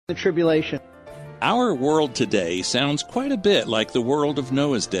the tribulation. Our world today sounds quite a bit like the world of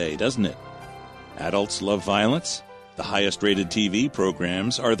Noah's day, doesn't it? Adults love violence. The highest-rated TV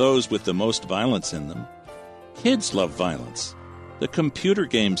programs are those with the most violence in them. Kids love violence. The computer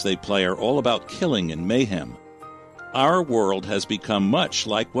games they play are all about killing and mayhem. Our world has become much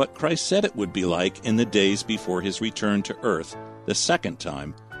like what Christ said it would be like in the days before his return to earth the second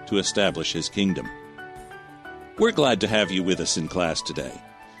time to establish his kingdom. We're glad to have you with us in class today.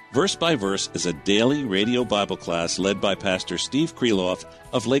 Verse by Verse is a daily radio Bible class led by Pastor Steve Kreloff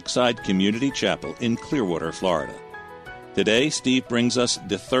of Lakeside Community Chapel in Clearwater, Florida. Today, Steve brings us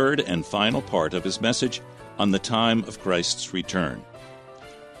the third and final part of his message on the time of Christ's return.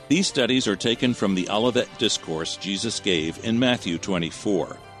 These studies are taken from the Olivet Discourse Jesus gave in Matthew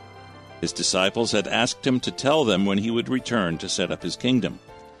 24. His disciples had asked him to tell them when he would return to set up his kingdom.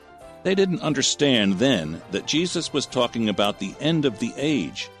 They didn't understand then that Jesus was talking about the end of the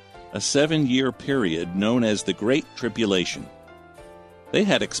age, a 7-year period known as the Great Tribulation. They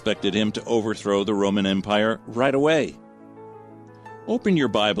had expected him to overthrow the Roman Empire right away. Open your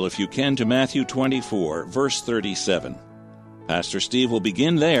Bible, if you can, to Matthew 24, verse 37. Pastor Steve will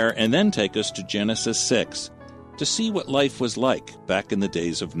begin there and then take us to Genesis 6 to see what life was like back in the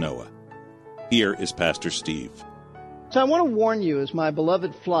days of Noah. Here is Pastor Steve. So I want to warn you, as my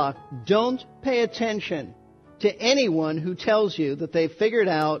beloved flock, don't pay attention to anyone who tells you that they've figured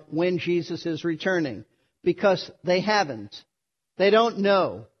out when Jesus is returning, because they haven't. They don't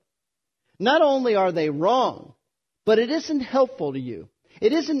know. Not only are they wrong, but it isn't helpful to you.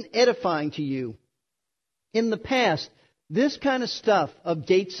 It isn't edifying to you. In the past, this kind of stuff of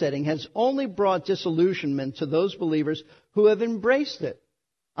date setting has only brought disillusionment to those believers who have embraced it.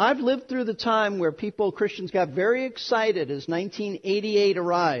 I've lived through the time where Christians got very excited as 1988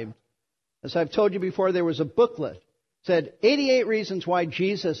 arrived. As I've told you before, there was a booklet that said 88 reasons why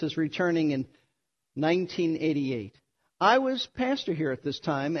Jesus is returning in 1988. I was pastor here at this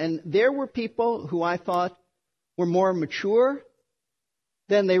time, and there were people who I thought were more mature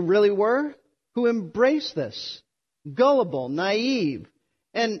than they really were, who embraced this. Gullible, naive.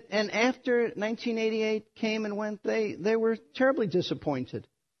 And after 1988 came and went, they were terribly disappointed.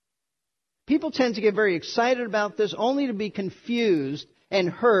 People tend to get very excited about this only to be confused and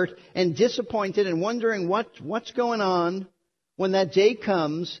hurt and disappointed and wondering what's going on when that day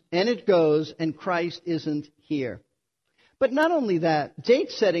comes and it goes and Christ isn't here. But not only that,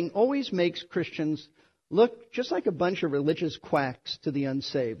 date setting always makes Christians look just like a bunch of religious quacks to the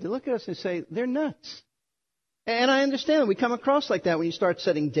unsaved. They look at us and say, they're nuts. And I understand we come across like that when you start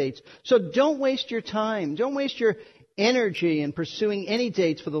setting dates. So don't waste your time. Don't waste your energy in pursuing any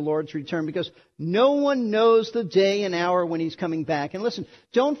dates for the Lord's return, because no one knows the day and hour when He's coming back. And listen,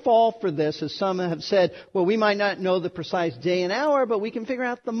 don't fall for this, as some have said, well, we might not know the precise day and hour, but we can figure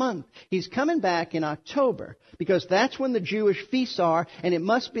out the month. He's coming back in October, because that's when the Jewish feasts are, and it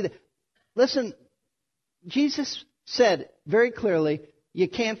must be Listen, Jesus said very clearly, you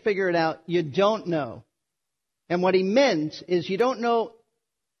can't figure it out, you don't know. And what He meant is you don't know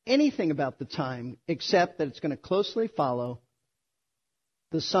anything about the time except that it's going to closely follow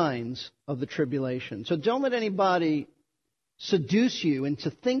the signs of the tribulation. So don't let anybody seduce you into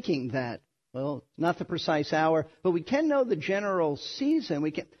thinking that, well, not the precise hour, but we can know the general season.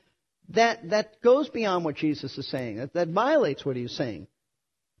 We can. That goes beyond what Jesus is saying. That violates what He's saying.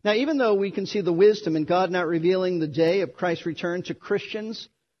 Now, even though we can see the wisdom in God not revealing the day of Christ's return to Christians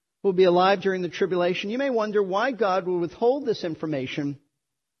who will be alive during the tribulation, you may wonder why God will withhold this information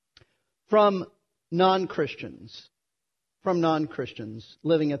from non-Christians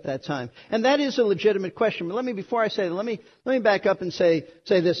living at that time. And that is a legitimate question. But before I say that, let me back up and say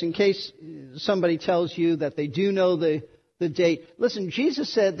this in case somebody tells you that they do know the date. Listen,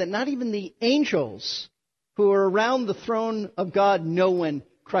 Jesus said that not even the angels who are around the throne of God know when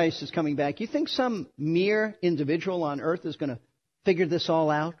Christ is coming back. You think some mere individual on earth is going to figure this all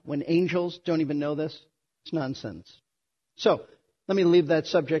out when angels don't even know this? It's nonsense. So, let me leave that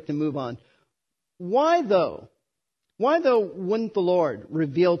subject and move on. Why though wouldn't the Lord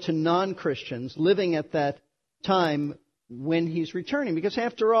reveal to non-Christians living at that time when He's returning? Because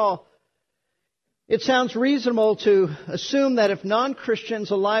after all, it sounds reasonable to assume that if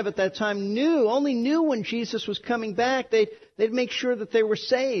non-Christians alive at that time only knew when Jesus was coming back, they'd make sure that they were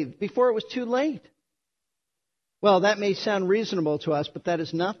saved before it was too late. Well, that may sound reasonable to us, but that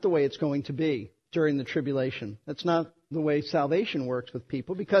is not the way it's going to be during the tribulation. That's not the way salvation works with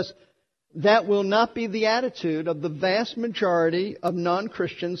people, because that will not be the attitude of the vast majority of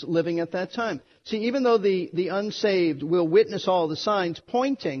non-Christians living at that time. See, even though the unsaved will witness all the signs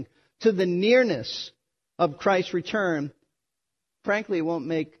pointing to the nearness of Christ's return, frankly, it won't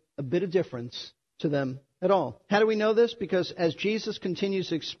make a bit of difference to them at all. How do we know this? Because as Jesus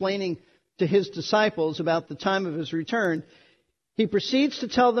continues explaining to his disciples about the time of his return, he proceeds to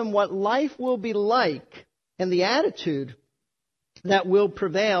tell them what life will be like and the attitude that will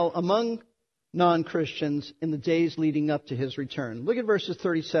prevail among non-Christians in the days leading up to his return. Look at verses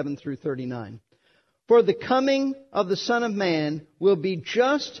 37 through 39. For the coming of the Son of Man will be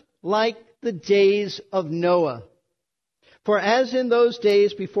just like the days of Noah. For as in those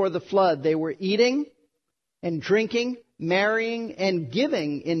days before the flood, they were eating and drinking, marrying and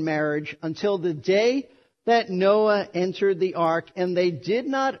giving in marriage until the day that Noah entered the ark, and they did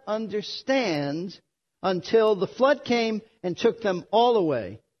not understand until the flood came and took them all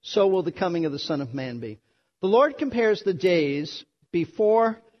away. So will the coming of the Son of Man be. The Lord compares the days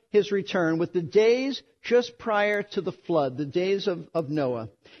before his return with the days just prior to the flood, the days of Noah.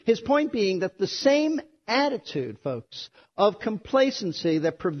 His point being that the same attitude, folks, of complacency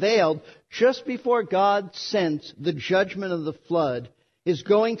that prevailed just before God sent the judgment of the flood is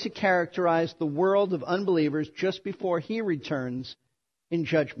going to characterize the world of unbelievers just before he returns in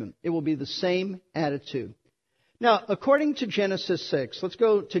judgment. It will be the same attitude. Now, according to Genesis 6, let's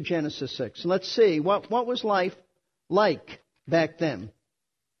go to Genesis 6, and let's see what was life like back then.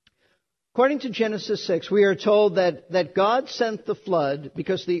 According to Genesis 6, we are told that God sent the flood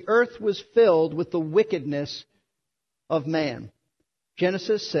because the earth was filled with the wickedness of man.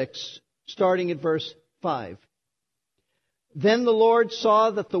 Genesis 6, starting at verse 5. Then the Lord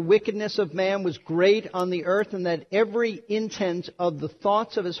saw that the wickedness of man was great on the earth, and that every intent of the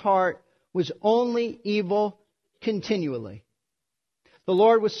thoughts of his heart was only evil continually. The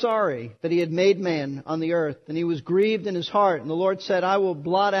Lord was sorry that he had made man on the earth, and he was grieved in his heart. And the Lord said, I will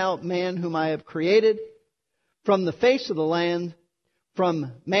blot out man whom I have created from the face of the land,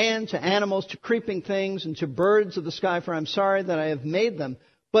 from man to animals to creeping things and to birds of the sky, for I'm sorry that I have made them.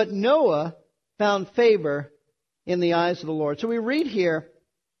 But Noah found favor in the eyes of the Lord. So we read here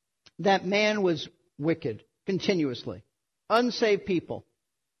that man was wicked continuously. Unsaved people.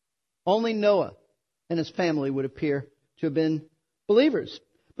 Only Noah and his family would appear to have been believers.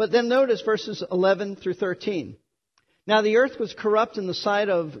 But then notice verses 11 through 13. Now the earth was corrupt in the sight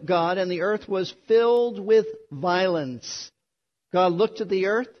of God, and the earth was filled with violence. God looked at the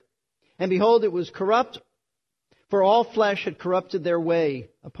earth, and behold, it was corrupt, for all flesh had corrupted their way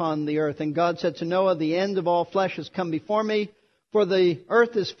upon the earth. And God said to Noah, the end of all flesh has come before me, for the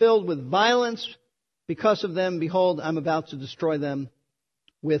earth is filled with violence. Because of them, behold, I'm about to destroy them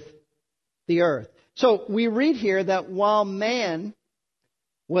with the earth. So we read here that while man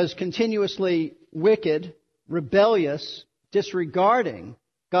was continuously wicked, rebellious, disregarding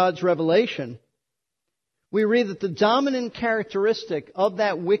God's revelation, we read that the dominant characteristic of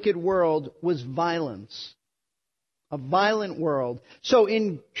that wicked world was violence. A violent world. So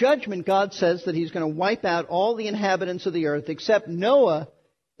in judgment, God says that he's going to wipe out all the inhabitants of the earth except Noah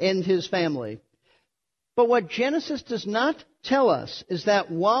and his family. But what Genesis does not tell us is that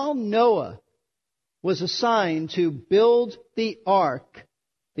while Noah was assigned to build the ark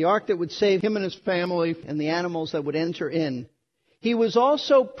that would save him and his family and the animals that would enter in, he was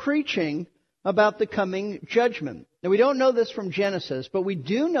also preaching about the coming judgment. Now, we don't know this from Genesis, but we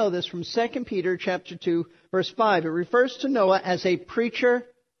do know this from 2 Peter chapter 2, verse 5. It refers to Noah as a preacher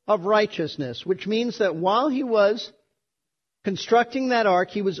of righteousness, which means that while he was constructing that ark,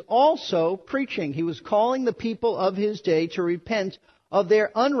 he was also preaching. He was calling the people of his day to repent of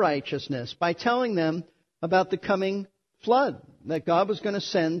their unrighteousness by telling them about the coming flood that God was going to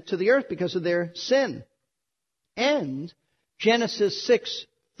send to the earth because of their sin. And Genesis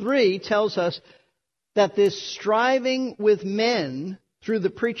 6:3 tells us that this striving with men through the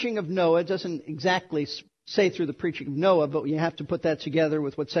preaching of Noah, doesn't exactly say through the preaching of Noah, but you have to put that together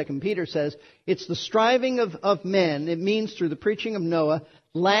with what 2 Peter says. It's the striving of men, it means through the preaching of Noah,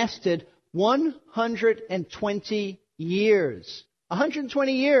 lasted 120 years.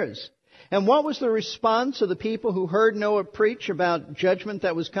 120 years. And what was the response of the people who heard Noah preach about judgment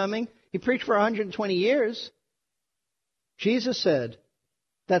that was coming? He preached for 120 years. Jesus said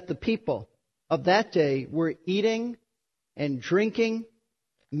that the people of that day were eating and drinking,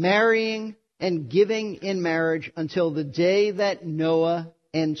 marrying and giving in marriage until the day that Noah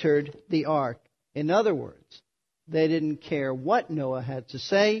entered the ark. In other words, they didn't care what Noah had to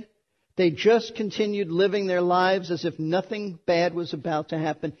say. They just continued living their lives as if nothing bad was about to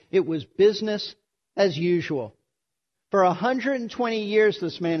happen. It was business as usual. For 120 years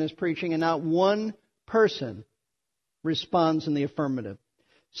this man is preaching, and not one person responds in the affirmative.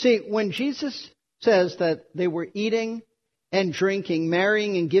 See, when Jesus says that they were eating and drinking,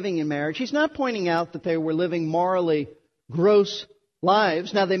 marrying and giving in marriage, he's not pointing out that they were living morally gross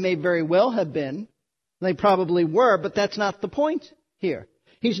lives. Now, they may very well have been. They probably were, but that's not the point here.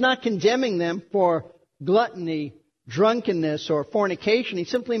 He's not condemning them for gluttony, drunkenness, or fornication. He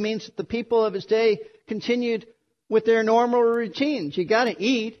simply means that the people of his day continued with their normal routines. You got to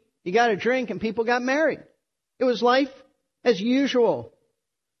eat, you got to drink, and people got married. It was life as usual.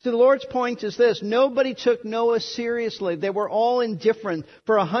 So the Lord's point is this: nobody took Noah seriously. They were all indifferent.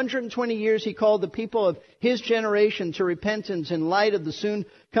 For 120 years he called the people of his generation to repentance in light of the soon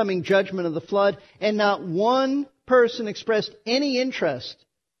coming judgment of the flood, and not one person expressed any interest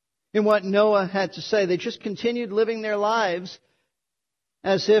in what Noah had to say. They just continued living their lives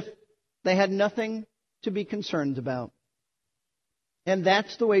as if they had nothing to be concerned about. And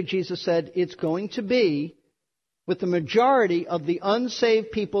that's the way Jesus said it's going to be with the majority of the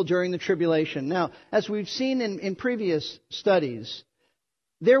unsaved people during the tribulation. Now, as we've seen in previous studies,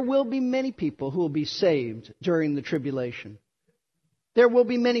 there will be many people who will be saved during the tribulation. There will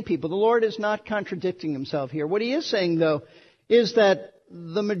be many people. The Lord is not contradicting himself here. What he is saying, though, is that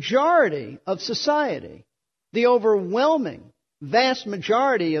the majority of society, the overwhelming, vast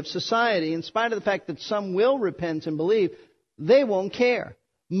majority of society, in spite of the fact that some will repent and believe, they won't care.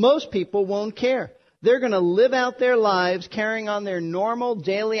 Most people won't care. They're going to live out their lives carrying on their normal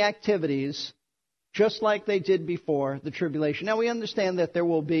daily activities just like they did before the tribulation. Now, we understand that there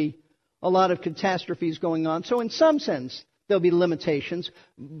will be a lot of catastrophes going on. So in some sense, there'll be limitations,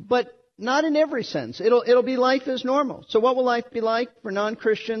 but not in every sense. It'll be life as normal. So what will life be like for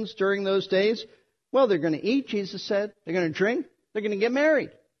non-Christians during those days? Well, they're going to eat, Jesus said. They're going to drink. They're going to get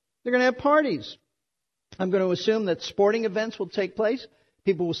married. They're going to have parties. I'm going to assume that sporting events will take place.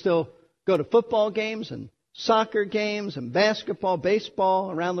 People will still go to football games and soccer games and basketball,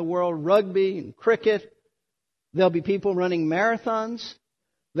 baseball around the world, rugby and cricket. There'll be people running marathons.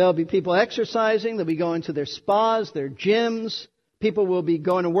 There'll be people exercising. They'll be going to their spas, their gyms. People will be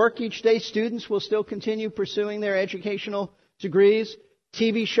going to work each day. Students will still continue pursuing their educational degrees.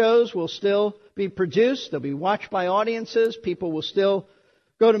 TV shows will still be produced. They'll be watched by audiences. People will still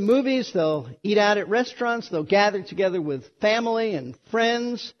go to movies. They'll eat out at restaurants. They'll gather together with family and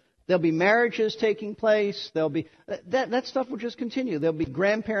friends. There'll be marriages taking place. There'll be that stuff will just continue. There'll be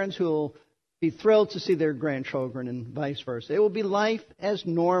grandparents who will be thrilled to see their grandchildren and vice versa. It will be life as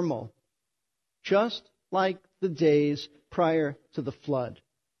normal, just like the days prior to the flood.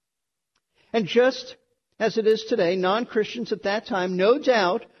 And just as it is today, non-Christians at that time, no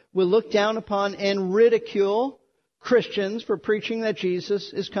doubt, will look down upon and ridicule Christians for preaching that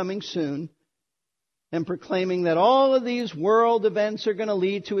Jesus is coming soon and proclaiming that all of these world events are going to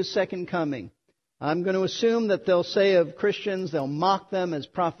lead to his second coming. I'm going to assume that they'll say of Christians, they'll mock them as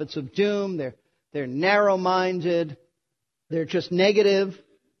prophets of doom. They're narrow-minded. They're just negative.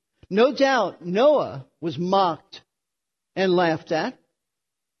 No doubt Noah was mocked and laughed at,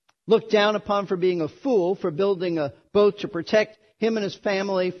 looked down upon for being a fool, for building a boat to protect him and his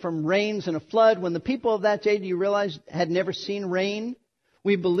family from rains and a flood, when the people of that day, do you realize, had never seen rain?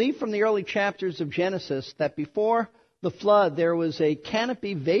 We believe from the early chapters of Genesis that before the flood there was a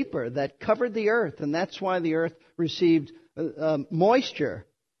canopy vapor that covered the earth, and that's why the earth received moisture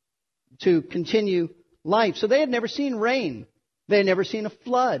to continue life. So they had never seen rain. They had never seen a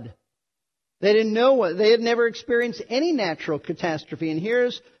flood. They didn't know they had never experienced any natural catastrophe. And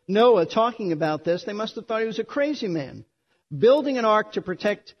here's Noah talking about this. They must have thought he was a crazy man, building an ark to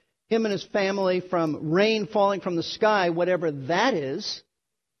protect him and his family from rain falling from the sky, whatever that is.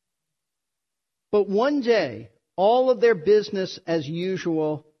 But one day, all of their business as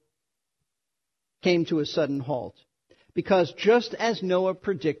usual came to a sudden halt. Because just as Noah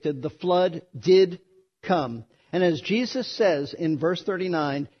predicted, the flood did come. And as Jesus says in verse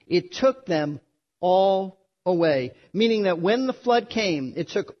 39, it took them all away. Meaning that when the flood came, it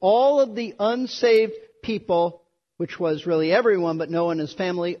took all of the unsaved people, which was really everyone but Noah and his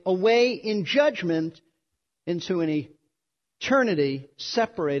family, away in judgment into an eternity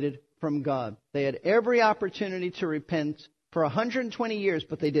separated from God. They had every opportunity to repent for 120 years,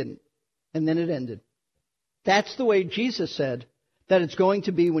 but they didn't. And then it ended. That's the way Jesus said that it's going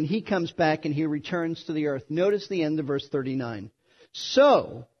to be when he comes back and he returns to the earth. Notice the end of verse 39.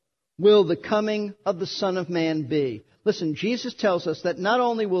 So will the coming of the Son of Man be. Listen, Jesus tells us that not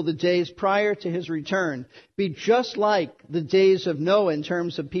only will the days prior to his return be just like the days of Noah in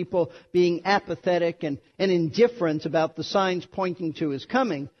terms of people being apathetic and indifferent about the signs pointing to his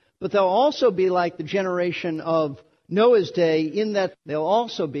coming, but they'll also be like the generation of Noah's day in that they'll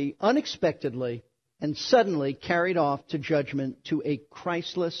also be unexpectedly and suddenly carried off to judgment to a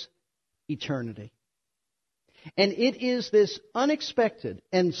Christless eternity. And it is this unexpected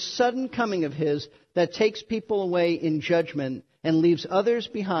and sudden coming of his that takes people away in judgment and leaves others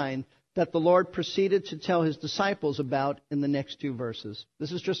behind that the Lord proceeded to tell his disciples about in the next two verses.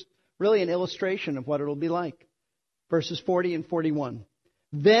 This is just really an illustration of what it'll be like. Verses 40 and 41.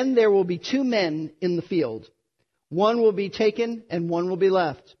 Then there will be two men in the field. One will be taken and one will be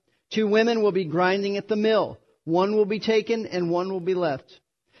left. Two women will be grinding at the mill. One will be taken and one will be left.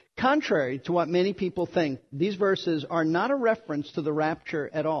 Contrary to what many people think, these verses are not a reference to the rapture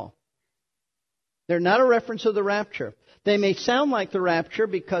at all. They're not a reference to the rapture. They may sound like the rapture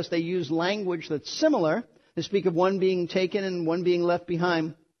because they use language that's similar. They speak of one being taken and one being left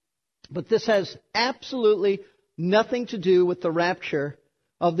behind. But this has absolutely nothing to do with the rapture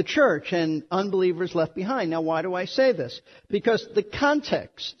of the church and unbelievers left behind. Now, why do I say this? Because the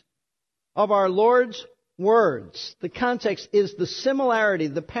context of our Lord's words, the context is the similarity,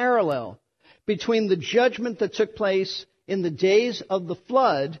 the parallel between the judgment that took place in the days of the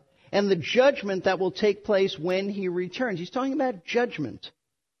flood and the judgment that will take place when he returns. He's talking about judgment.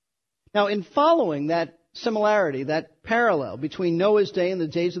 Now, in following that similarity, that parallel between Noah's day and the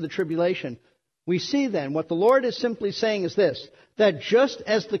days of the tribulation, we see then what the Lord is simply saying is this, that just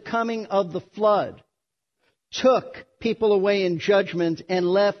as the coming of the flood took people away in judgment and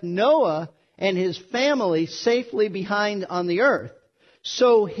left Noah and his family safely behind on the earth,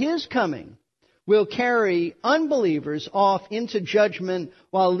 so his coming will carry unbelievers off into judgment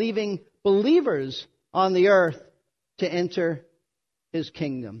while leaving believers on the earth to enter his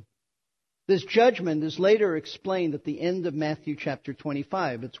kingdom. This judgment is later explained at the end of Matthew chapter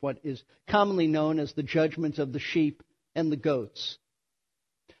 25. It's what is commonly known as the judgment of the sheep and the goats.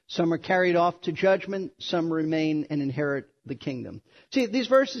 Some are carried off to judgment, some remain and inherit the kingdom. See, these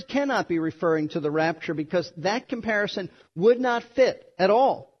verses cannot be referring to the rapture because that comparison would not fit at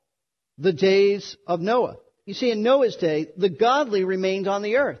all the days of Noah. You see, in Noah's day, the godly remained on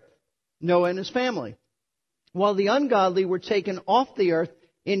the earth, Noah and his family, while the ungodly were taken off the earth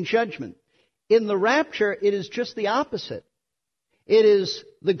in judgment. In the rapture, it is just the opposite. It is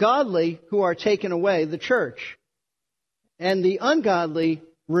the godly who are taken away, the church, and the ungodly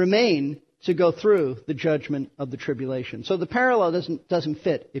remain to go through the judgment of the tribulation. So the parallel doesn't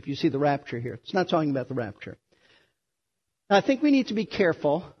fit if you see the rapture here. It's not talking about the rapture. Now, I think we need to be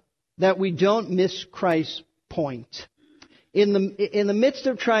careful that we don't miss Christ's point. In the midst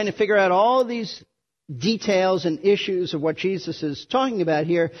of trying to figure out all these details and issues of what Jesus is talking about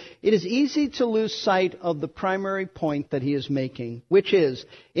here, it is easy to lose sight of the primary point that he is making, which is,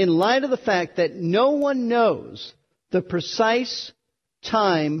 in light of the fact that no one knows the precise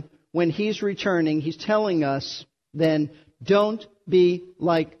time when he's returning, he's telling us then, don't be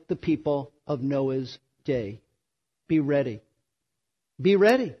like the people of Noah's day. Be ready. Be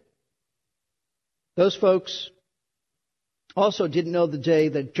ready. Those folks also didn't know the day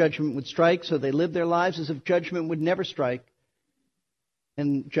that judgment would strike, so they lived their lives as if judgment would never strike.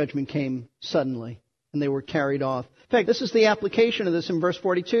 And judgment came suddenly, and they were carried off. In fact, this is the application of this in verse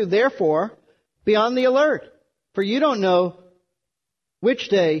 42. Therefore, be on the alert, for you don't know which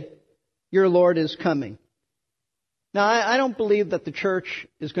day your Lord is coming. Now, I don't believe that the church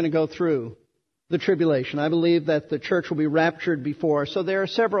is going to go through the tribulation. I believe that the church will be raptured before. So there are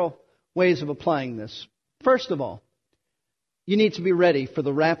several ways of applying this. First of all, you need to be ready for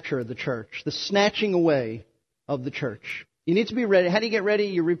the rapture of the church, the snatching away of the church. You need to be ready. How do you get ready?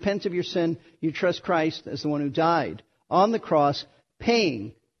 You repent of your sin. You trust Christ as the one who died on the cross,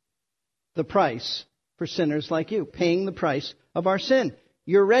 paying the price for sinners like you, paying the price of our sin.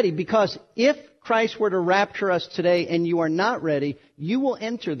 You're ready because if Christ were to rapture us today and you are not ready, you will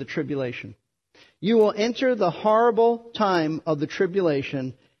enter the tribulation. You will enter the horrible time of the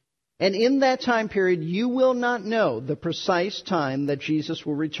tribulation. And in that time period, you will not know the precise time that Jesus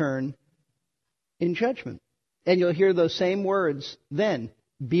will return in judgment. And you'll hear those same words then.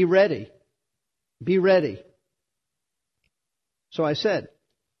 Be ready. Be ready. So I said,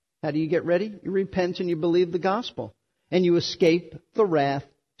 how do you get ready? You repent and you believe the gospel. And you escape the wrath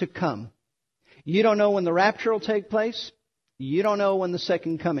to come. You don't know when the rapture will take place. You don't know when the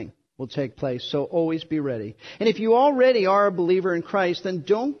second coming will take place. So always be ready. And if you already are a believer in Christ, then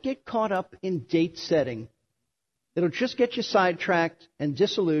don't get caught up in date setting. It'll just get you sidetracked and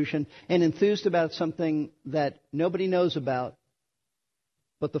disillusioned and enthused about something that nobody knows about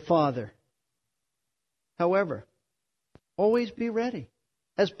but the Father. However, always be ready.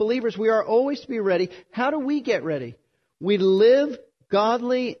 As believers, we are always to be ready. How do we get ready? We live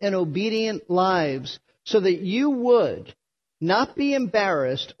godly and obedient lives so that you would not be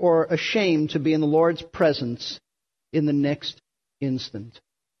embarrassed or ashamed to be in the Lord's presence in the next instant.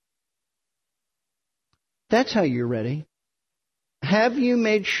 That's how you're ready. Have you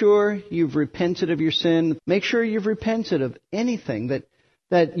made sure you've repented of your sin? Make sure you've repented of anything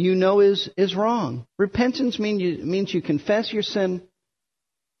that you know is wrong. Repentance means you confess your sin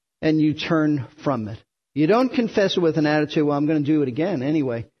and you turn from it. You don't confess it with an attitude, well, I'm going to do it again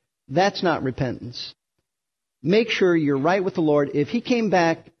anyway. That's not repentance. Make sure you're right with the Lord. If He came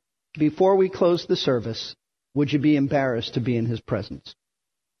back before we close the service, would you be embarrassed to be in His presence?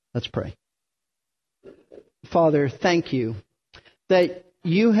 Let's pray. Father, thank you that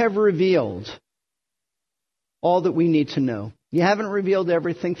you have revealed all that we need to know. You haven't revealed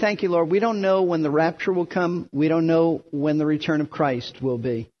everything. Thank you, Lord. We don't know when the rapture will come. We don't know when the return of Christ will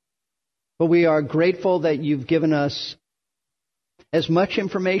be. But we are grateful that you've given us as much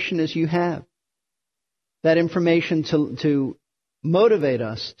information as you have. That information to motivate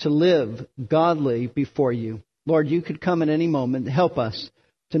us to live godly before you. Lord, you could come at any moment. Help us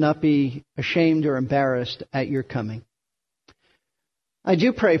to not be ashamed or embarrassed at your coming. I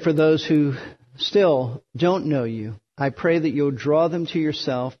do pray for those who still don't know you. I pray that you'll draw them to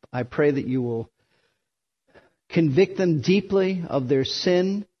yourself. I pray that you will convict them deeply of their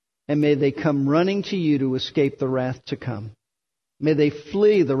sin, and may they come running to you to escape the wrath to come. May they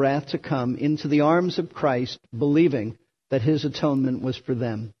flee the wrath to come into the arms of Christ, believing that His atonement was for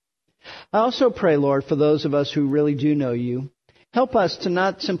them. I also pray, Lord, for those of us who really do know you, help us to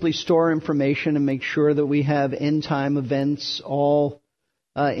not simply store information and make sure that we have end-time events all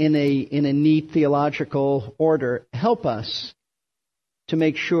in a neat theological order. Help us to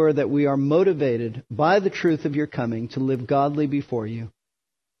make sure that we are motivated by the truth of your coming to live godly before you.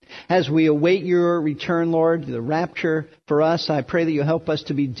 As we await your return, Lord, the rapture for us, I pray that you help us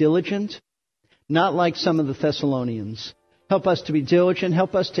to be diligent, not like some of the Thessalonians. Help us to be diligent.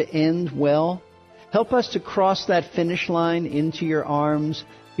 Help us to end well. Help us to cross that finish line into your arms,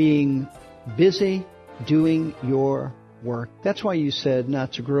 being busy doing your work. That's why you said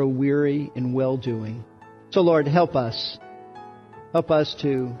not to grow weary in well-doing. So, Lord, help us. Help us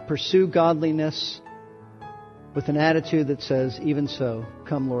to pursue godliness with an attitude that says, even so,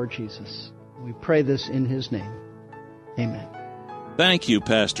 come Lord Jesus. We pray this in His name. Amen. Thank you,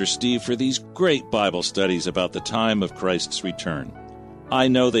 Pastor Steve, for these great Bible studies about the time of Christ's return. I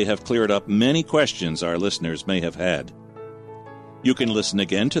know they have cleared up many questions our listeners may have had. You can listen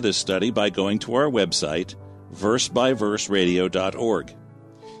again to this study by going to our website, versebyverseradio.org.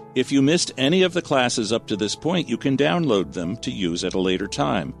 If you missed any of the classes up to this point, you can download them to use at a later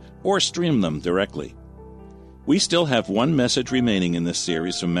time or stream them directly. We still have one message remaining in this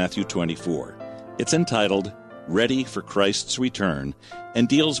series from Matthew 24. It's entitled, Ready for Christ's Return, and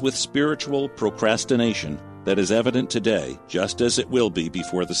deals with spiritual procrastination that is evident today, just as it will be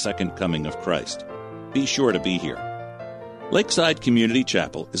before the second coming of Christ. Be sure to be here. Lakeside Community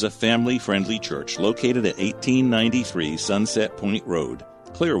Chapel is a family-friendly church located at 1893 Sunset Point Road,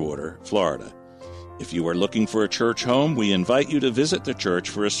 Clearwater, Florida. If you are looking for a church home, we invite you to visit the church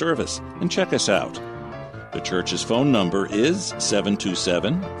for a service and check us out. The church's phone number is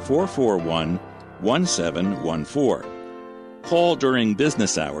 727-441-1714. Call during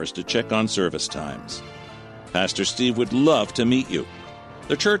business hours to check on service times. Pastor Steve would love to meet you.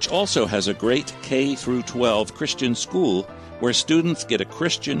 The church also has a great K-12 Christian school where students get a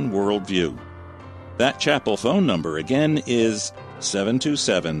Christian worldview. That chapel phone number again is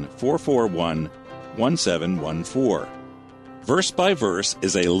 727-441-1714. Verse by Verse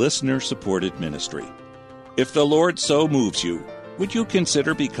is a listener-supported ministry. If the Lord so moves you, would you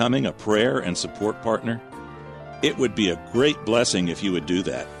consider becoming a prayer and support partner? It would be a great blessing if you would do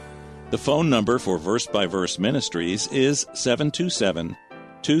that. The phone number for Verse by Verse Ministries is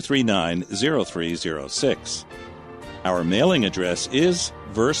 727-239-0306. Our mailing address is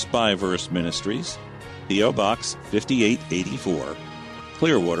Verse by Verse Ministries, P.O. Box 5884,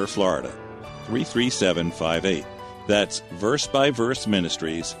 Clearwater, Florida, 33758. That's Verse by Verse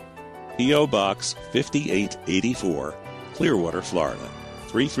Ministries, P.O. Box 5884, Clearwater, Florida,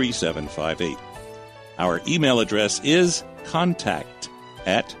 33758. Our email address is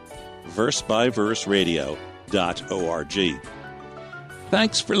contact@versebyverseradio.org.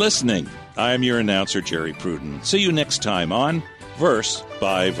 Thanks for listening. I'm your announcer, Jerry Pruden. See you next time on Verse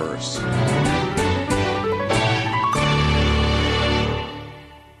by Verse.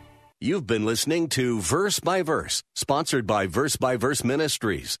 You've been listening to Verse by Verse, sponsored by Verse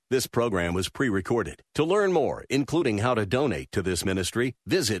Ministries. This program was pre-recorded. To learn more, including how to donate to this ministry,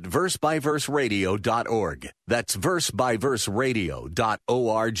 visit versebyverseradio.org. That's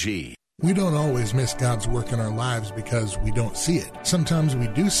versebyverseradio.org. We don't always miss God's work in our lives because we don't see it. Sometimes we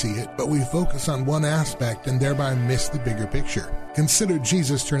do see it, but we focus on one aspect and thereby miss the bigger picture. Consider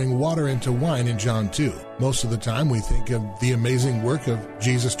Jesus turning water into wine in John 2. Most of the time we think of the amazing work of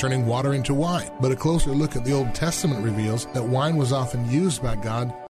Jesus turning water into wine, but a closer look at the Old Testament reveals that wine was often used by God